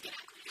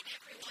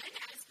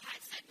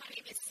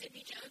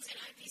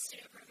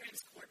Studio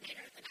Programs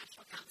Coordinator at the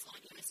National Council on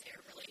U.S.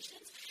 Arab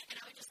Relations, and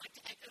I would just like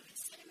to echo his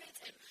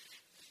sentiments and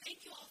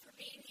thank you all for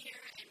being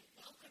here and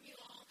welcome you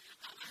all.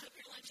 I hope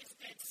your lunch is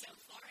good so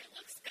far. It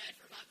looks good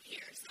from up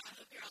here, so I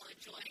hope you're all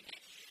enjoying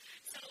it.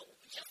 So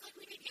just like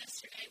we did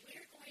yesterday,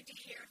 we're going to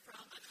hear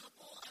from a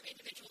couple of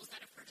individuals that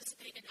have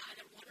participated in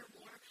either one or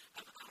more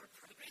of our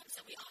programs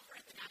that we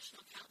offer at the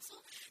National Council.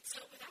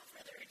 So without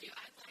further ado,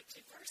 I'd like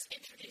to first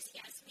introduce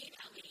Yasmin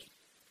Ali.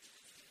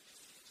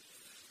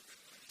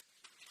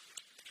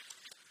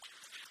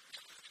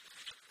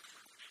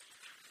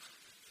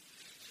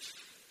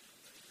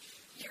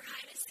 Your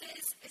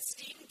Highnesses,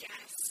 esteemed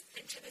guests,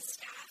 and to the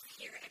staff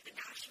here at the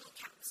National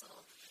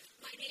Council,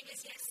 my name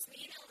is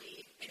Yasmin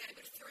Ali, and I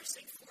would first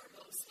and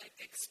foremost like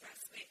to express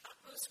my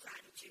utmost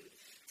gratitude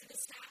to the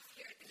staff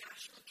here at the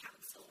National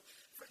Council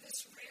for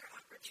this rare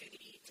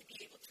opportunity to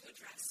be able to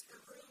address a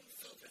room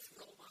filled with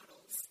role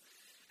models.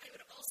 I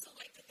would also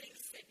like to thank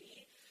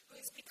Sydney,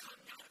 who has become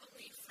not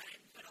only a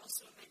friend, but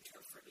also a mentor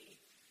for me.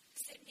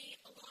 Sydney,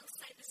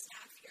 alongside the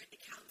staff here at the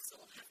Council,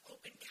 have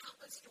opened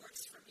countless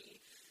doors for me,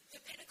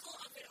 the pinnacle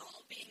of it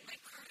all being my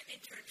current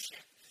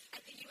internship at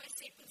the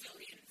USA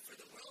Pavilion for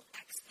the World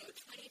Expo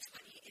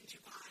 2020 in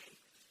Dubai.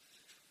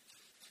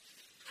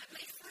 At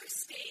my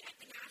first day at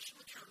the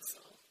National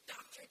Council,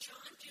 Dr.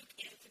 John Duke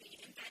Anthony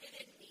embedded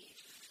in me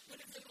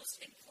one of the most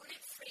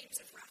important frames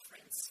of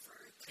reference for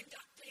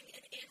conducting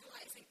and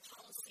analyzing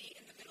policy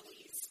in the Middle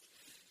East,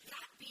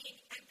 that being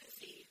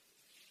empathy.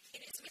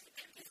 It is with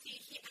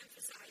empathy he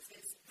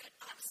emphasizes that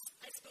us,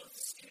 as both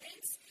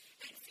students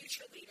and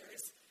future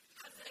leaders,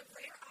 have the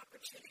rare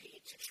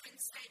opportunity to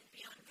transcend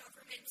beyond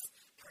governments,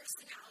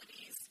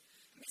 personalities,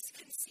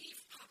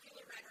 misconceived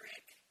popular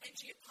rhetoric, and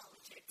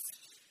geopolitics,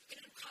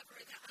 and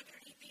uncover that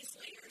underneath these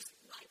layers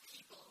lie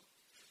people.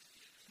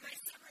 My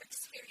summer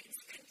experience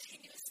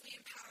continuously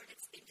empowered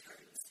its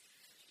interns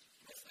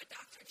with what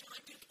Dr. John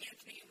Duke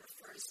Anthony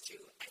refers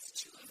to as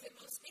two of the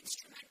most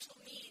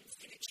instrumental means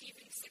in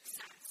achieving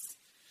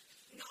success: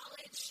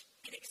 knowledge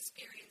and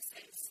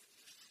experiences,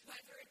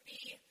 whether it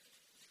be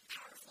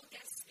powerful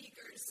guest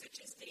speakers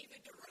such as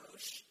David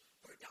DeRoche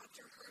or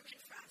Dr. Herman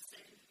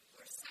Frassen,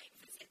 or site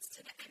visits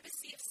to the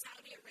Embassy of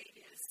Saudi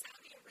Arabia,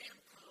 Saudi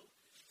Aramco,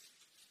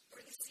 or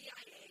the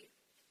CIA.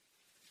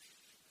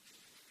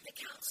 The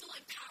Council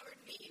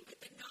empowered me with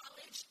the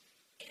knowledge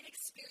and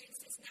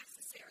experiences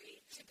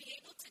necessary to be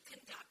able to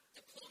conduct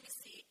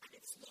diplomacy at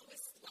its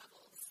lowest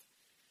levels.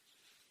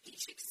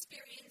 Each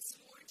experience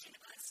warranted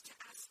us to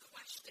ask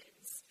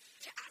questions,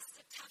 to ask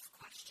the tough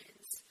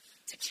questions,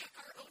 to check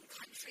our own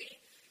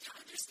country, to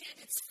understand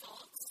its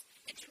faults,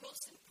 and to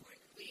most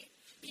importantly,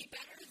 be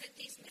better than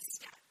these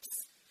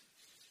missteps.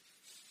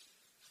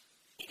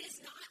 It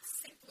is not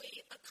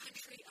simply a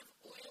country of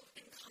oil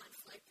and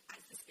conflict,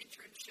 as this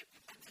internship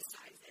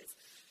emphasizes,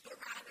 but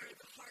rather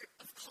the heart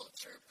of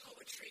culture,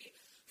 poetry,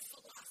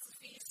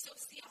 philosophy,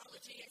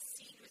 sociology as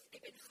seen with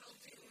Ibn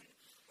Khaldun,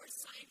 or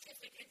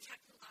scientific and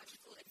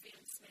technological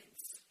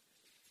advancements.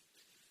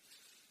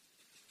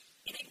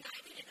 It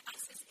ignited in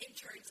us as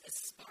interns a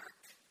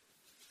spark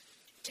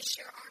to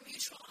share our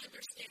mutual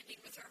understanding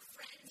with our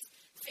friends,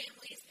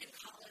 families, and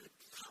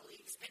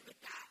colleagues, and with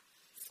that,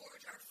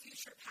 forge our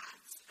future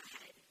paths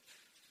ahead.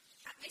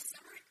 At my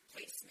summer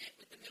placement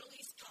with the Middle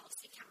East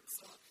Policy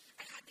Council,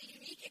 I had the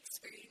unique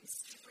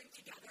experience to bring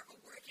together a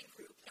working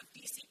group of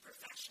DC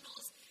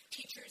professionals,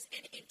 teachers,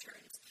 and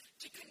interns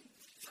to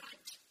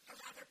confront a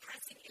rather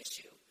pressing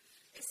issue: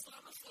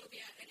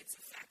 Islamophobia and its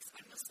effects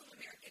on Muslim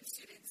American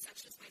students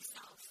such as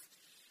myself.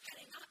 Had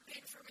it not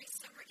been for my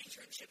summer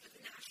internship at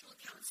the National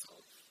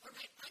Council or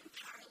my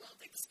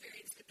unparalleled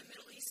experience with the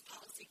Middle East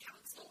Policy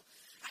Council,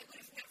 I would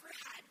have never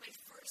had my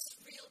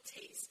first real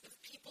taste of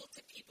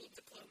people-to-people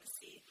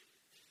diplomacy.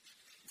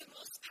 The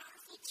most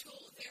powerful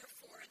tool,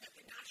 therefore, that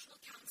the National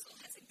Council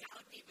has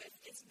endowed me with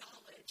is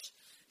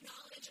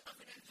knowledge of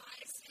an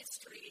unbiased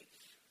history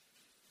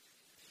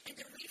and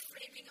the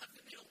reframing of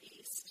the Middle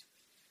East.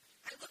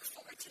 I look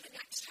forward to the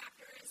next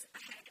chapters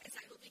ahead as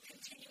I will be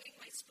continuing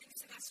my spring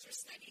semester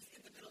studies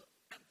in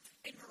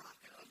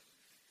Morocco.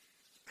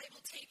 I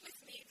will take with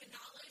me the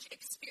knowledge,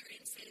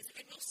 experiences,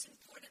 and most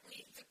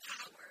importantly, the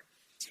power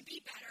to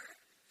be better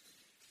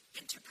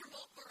and to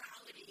promote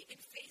morality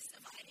in face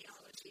of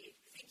ideology.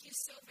 Thank you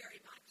so very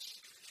much.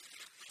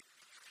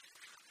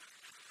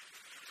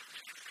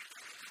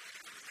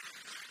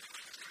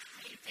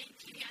 Okay, thank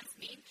you,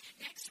 Yasmin.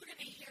 Next, we're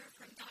going to hear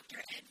from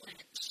Dr. Ed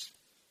Lynch.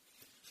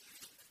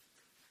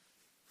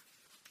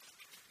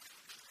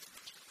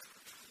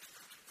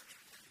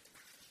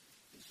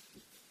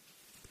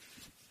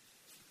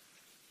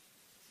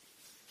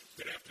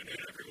 Good afternoon,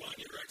 everyone,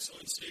 Your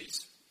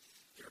Excellencies,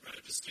 Your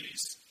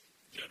Majesties,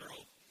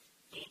 General,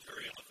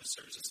 military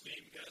officers,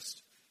 esteemed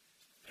guests,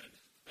 and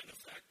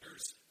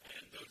benefactors,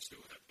 and those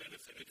who have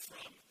benefited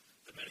from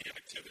the many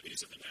activities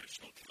of the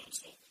National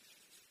Council.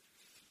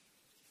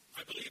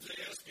 I believe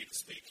they asked me to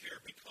speak here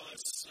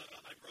because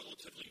I'm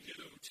relatively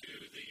new to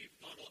the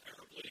Model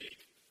Arab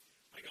League.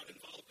 I got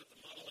involved with the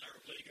Model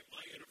Arab League at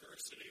my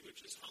university, which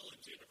is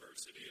Hollins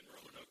University in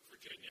Roanoke,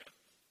 Virginia.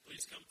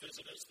 Please come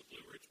visit us. The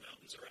Blue Ridge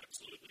Mountains are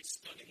absolutely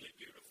stunningly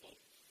beautiful.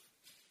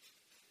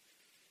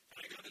 And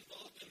I got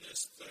involved in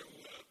this through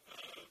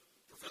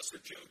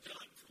Professor Joe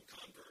Dunn from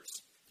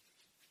Converse.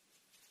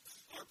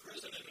 Our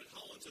president at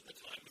Hollins at the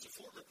time was a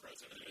former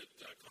president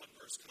at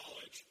Converse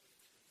College.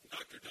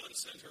 Dr. Dunn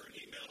sent her an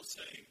email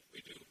saying,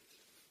 we do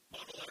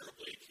Model Arab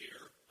League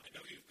here. I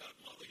know you've got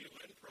Model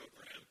UN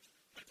program.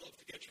 I'd love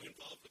to get you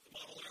involved with the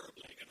Model Arab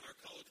League. And our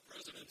college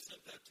president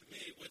sent that to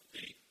me with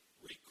the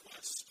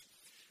request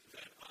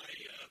that I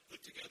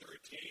put together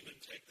a team and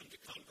take them to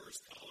Converse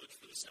College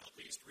for the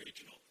Southeast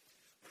Regional.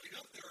 When I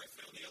got there, I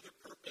found the other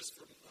purpose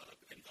for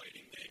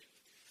inviting me,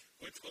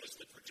 which was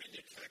that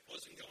Virginia Tech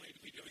wasn't going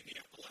to be doing the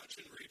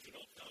Appalachian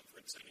Regional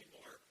Conference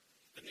anymore,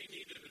 and they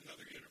needed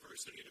another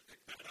university to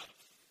pick that up.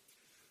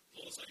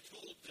 Well, as I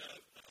told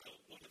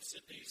one of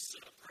Sydney's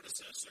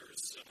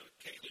predecessors,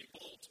 Kaylee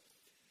Bolt,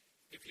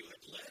 if you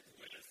had led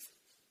with,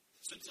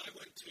 since I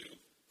went to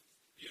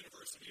the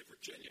University of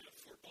Virginia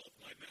for both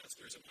my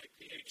master's and my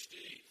PhD,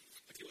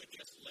 if you had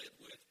just led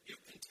with, you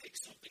can take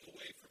something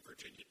away from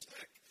Virginia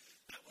Tech,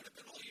 that would have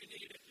been all you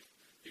needed.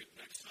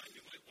 Next time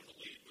you might want to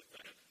lead with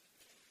that.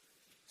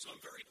 So I'm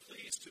very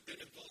pleased to have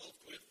been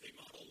involved with the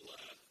Model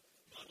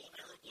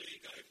Arab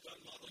League. I've done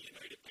Model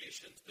United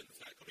Nations, been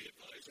faculty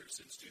advisor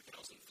since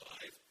 2005.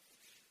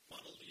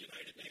 Model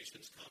United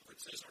Nations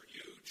conferences are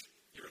huge.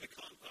 You're in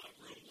a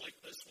room like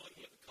this one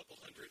with a couple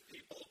hundred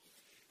people.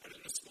 And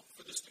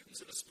for the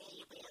students in a small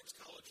liberal arts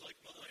college like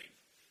mine,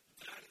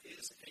 that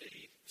is a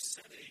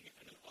setting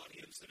and an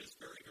audience that is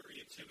very, very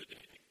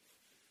intimidating.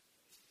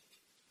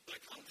 By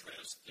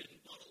contrast, in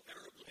Model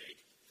Arab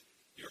League,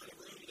 you're in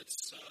a room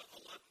that's a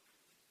lot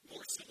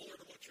more similar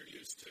to what you're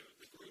used to.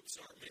 The groups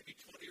are maybe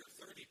 20 or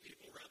 30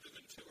 people rather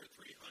than 200 or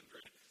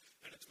 300,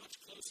 and it's much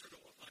closer to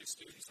what my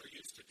students are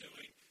used to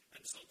doing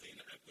and something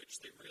at which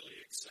they really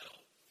excel.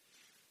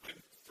 I'm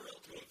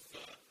thrilled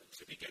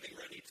to be getting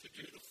ready to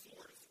do the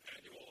 4th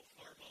annual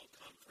Harmel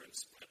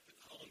Conference at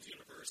Hollins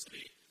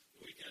University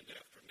the weekend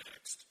after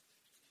next.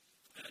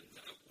 And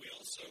we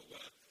also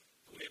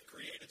we have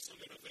created some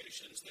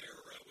innovations there.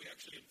 We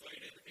actually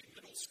invited a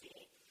middle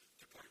school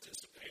to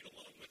participate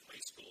along with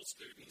high school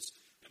students.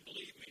 And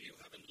believe me, you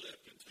haven't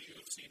lived until you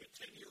have seen a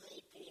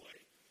 10-year-old boy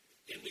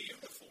in the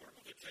uniform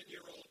of a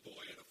 10-year-old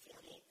boy at a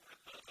formal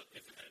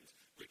event,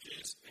 which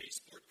is a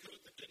sport coat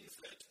that didn't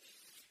fit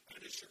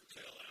and his shirt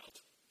tail out,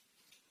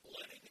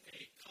 letting a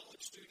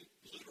college student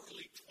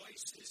literally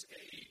twice his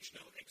age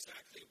know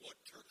exactly what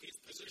Turkey's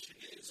position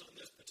is on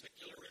this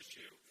particular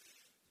issue.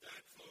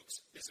 That,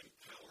 folks, is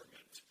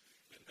empowerment.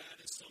 And that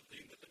is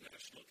something that the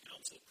National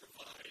Council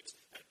provides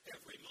at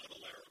every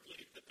Model Arab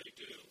League that they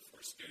do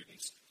for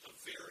students of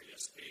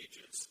various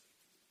ages.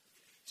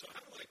 So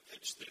how do I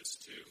pitch this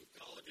to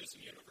colleges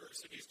and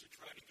universities to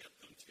try to get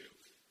them to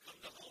come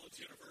to Hollins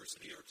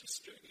University or to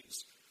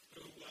students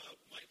who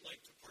might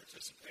like to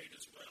participate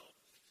as well?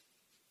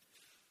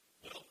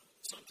 Well,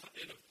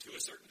 to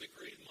a certain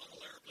degree, the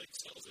Model Arab League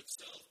sells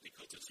itself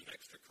because it's an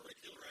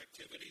extracurricular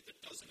activity that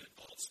doesn't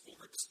involve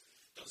sports,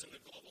 doesn't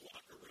involve a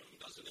locker room,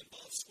 doesn't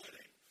involve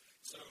sweating.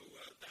 So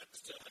that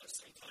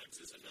sometimes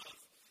is enough.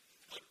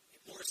 But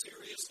more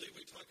seriously,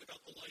 we talk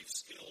about the life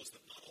skills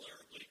that Model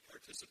Arab League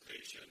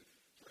participation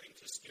bring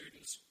to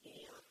students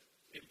or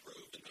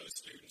improve in those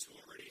students who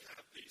already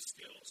have these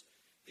skills.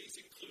 These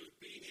include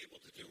being able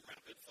to do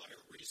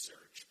rapid-fire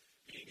research,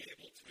 being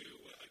able to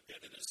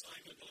get an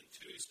assignment on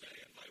Tuesday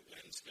and by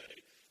Wednesday,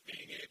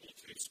 being able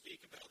to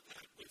speak about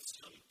that with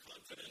some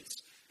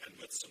confidence and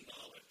with some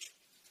knowledge,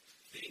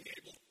 being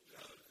able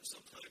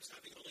sometimes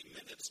having only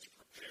minutes to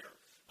prepare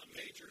a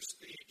major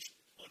speech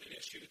on an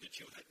issue that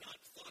you had not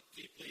thought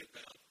deeply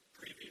about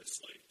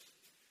previously.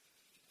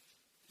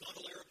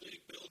 Model Arab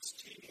League builds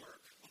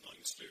teamwork among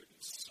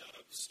students.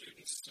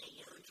 Students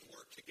learn to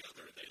work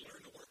together. They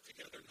learn to work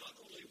together not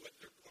only with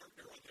their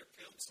partner on their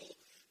council,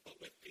 but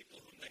with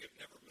people whom they have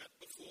never met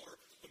before,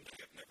 whom they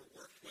have never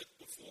worked with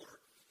before,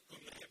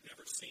 whom they have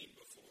never seen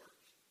before.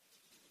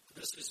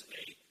 This is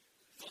a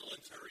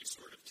voluntary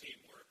sort of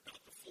teamwork,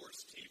 not the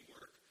forced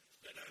teamwork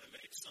that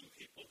animates some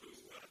people who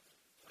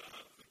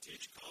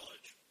teach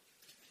college.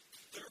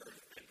 Third,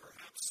 and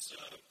perhaps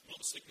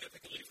most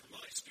significantly for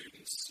my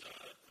students,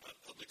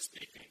 public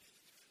speaking.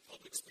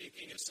 Public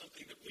speaking is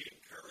something that we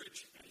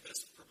encourage, and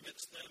this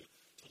permits them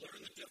to learn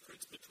the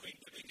difference between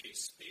giving a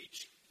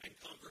speech and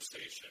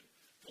conversation,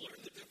 to learn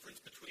the difference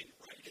between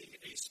writing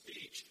a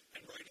speech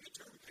and writing a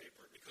term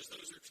paper, because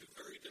those are two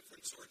very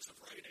different sorts of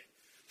writing.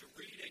 To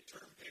read a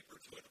term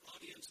paper to an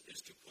audience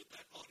is to put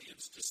that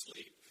audience to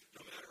sleep,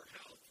 no matter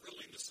how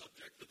thrilling the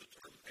subject of the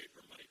term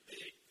paper might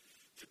be.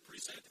 To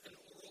present an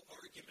oral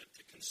argument,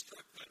 to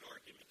construct that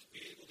argument, to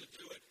be able to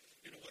do it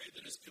in a way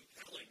that is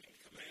compelling and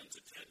commands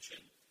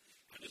attention.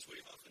 And as we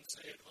often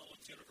say at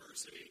Hollins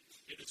University,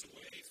 it is a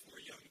way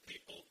for young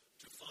people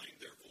to find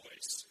their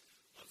voice,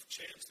 a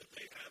chance that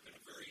they have in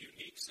a very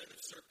unique set of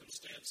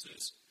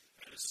circumstances,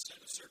 and a set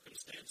of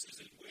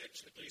circumstances in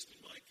which, at least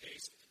in my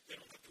case, they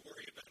don't have to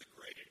worry about a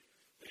grading.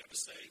 They have a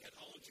say at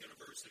Hollins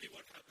University.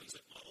 What happens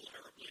at Model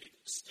Arab League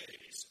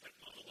stays at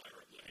Model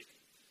Arab League.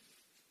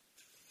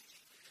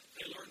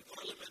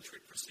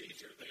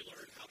 procedure. They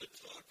learn how to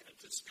talk and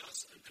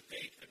discuss and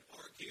debate and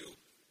argue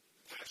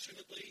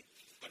passionately,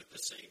 but at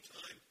the same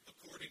time,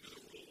 according to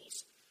the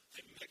rules.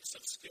 A mix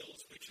of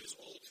skills which is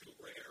all too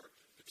rare,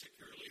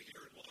 particularly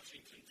here in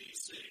Washington,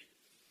 D.C.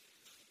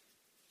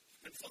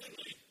 And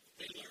finally,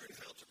 they learn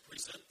how to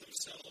present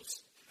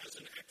themselves as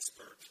an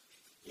expert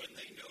when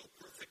they know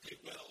perfectly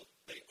well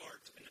they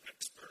aren't an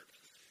expert.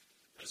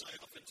 As I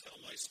often tell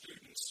my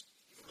students,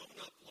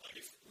 grown-up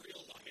life,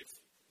 real life,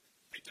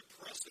 a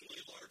depressingly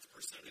large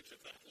percentage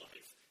of that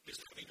life is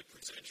having to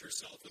present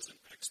yourself as an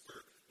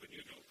expert when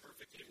you know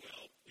perfectly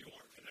well you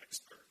aren't an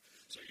expert.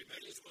 So you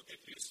may as well get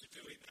used to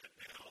doing that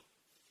now,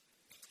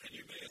 and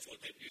you may as well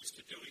get used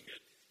to doing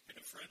it in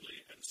a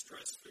friendly and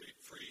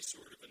stress-free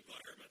sort of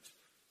environment.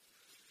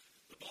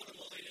 The bottom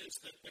line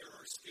is that there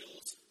are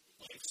skills,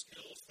 life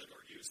skills, that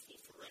are useful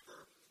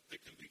forever,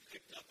 that can be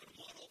picked up in a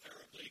model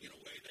Arab League in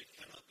a way that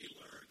cannot be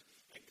learned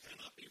and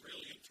cannot be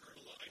really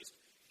internalized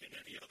in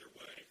any other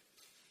way.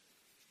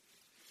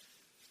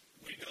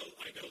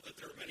 I know that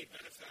there are many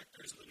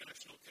benefactors of the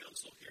National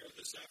Council here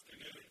this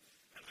afternoon,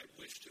 and I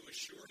wish to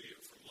assure you,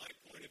 from my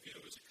point of view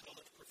as a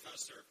college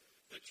professor,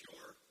 that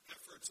your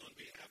efforts on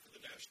behalf of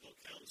the National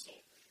Council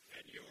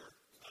and your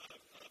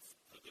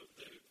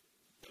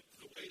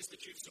the ways that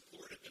you've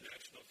supported the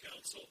National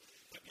Council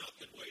have not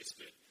been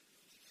wasted.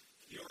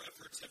 Your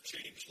efforts have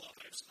changed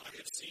lives. I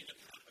have seen it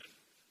happen.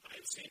 I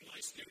have seen my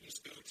students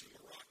go to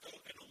Morocco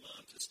and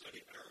Oman to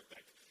study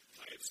Arabic.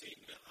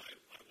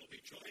 I will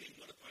be joining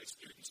one of my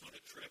students on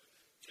a trip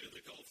to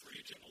the Gulf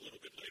region a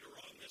little bit later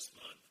on this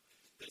month.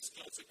 This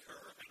does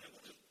occur, and I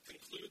want to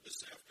conclude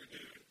this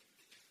afternoon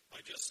by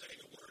just saying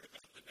a word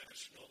about the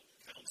National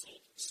Council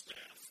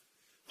staff.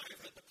 I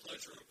have had the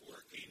pleasure of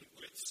working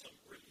with some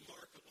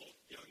remarkable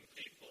young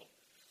people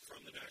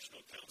from the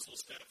National Council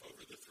staff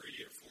over the 4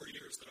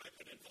 years that I've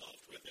been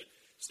involved with it.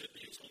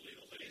 Sydney is only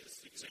the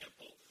latest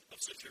example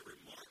of such a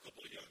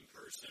remarkable young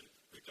person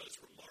who does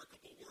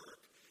remarkable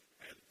work.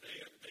 And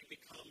they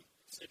become,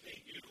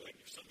 Sydney, you and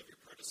some of your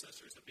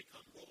predecessors have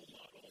become role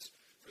models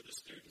for the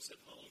students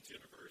at Hollins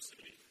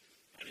University.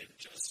 And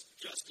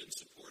just in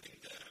supporting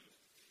them,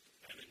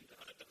 and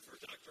for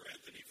Dr.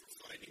 Anthony for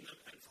finding them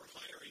and for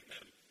hiring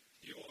them,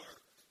 you are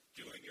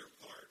doing your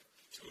part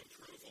to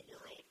improve a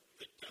world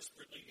that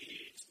desperately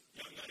needs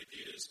young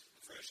ideas,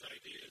 fresh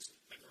ideas,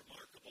 and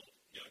remarkable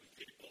young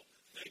people.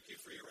 Thank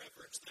you for your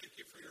efforts. Thank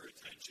you for your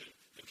attention.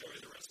 Enjoy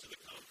the rest of the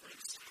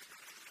conference.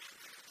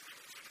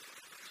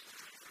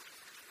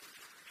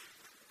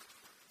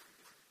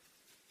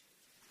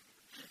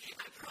 Okay,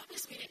 I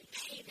promised we didn't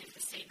pay them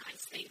to say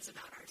nice things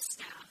about our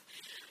staff.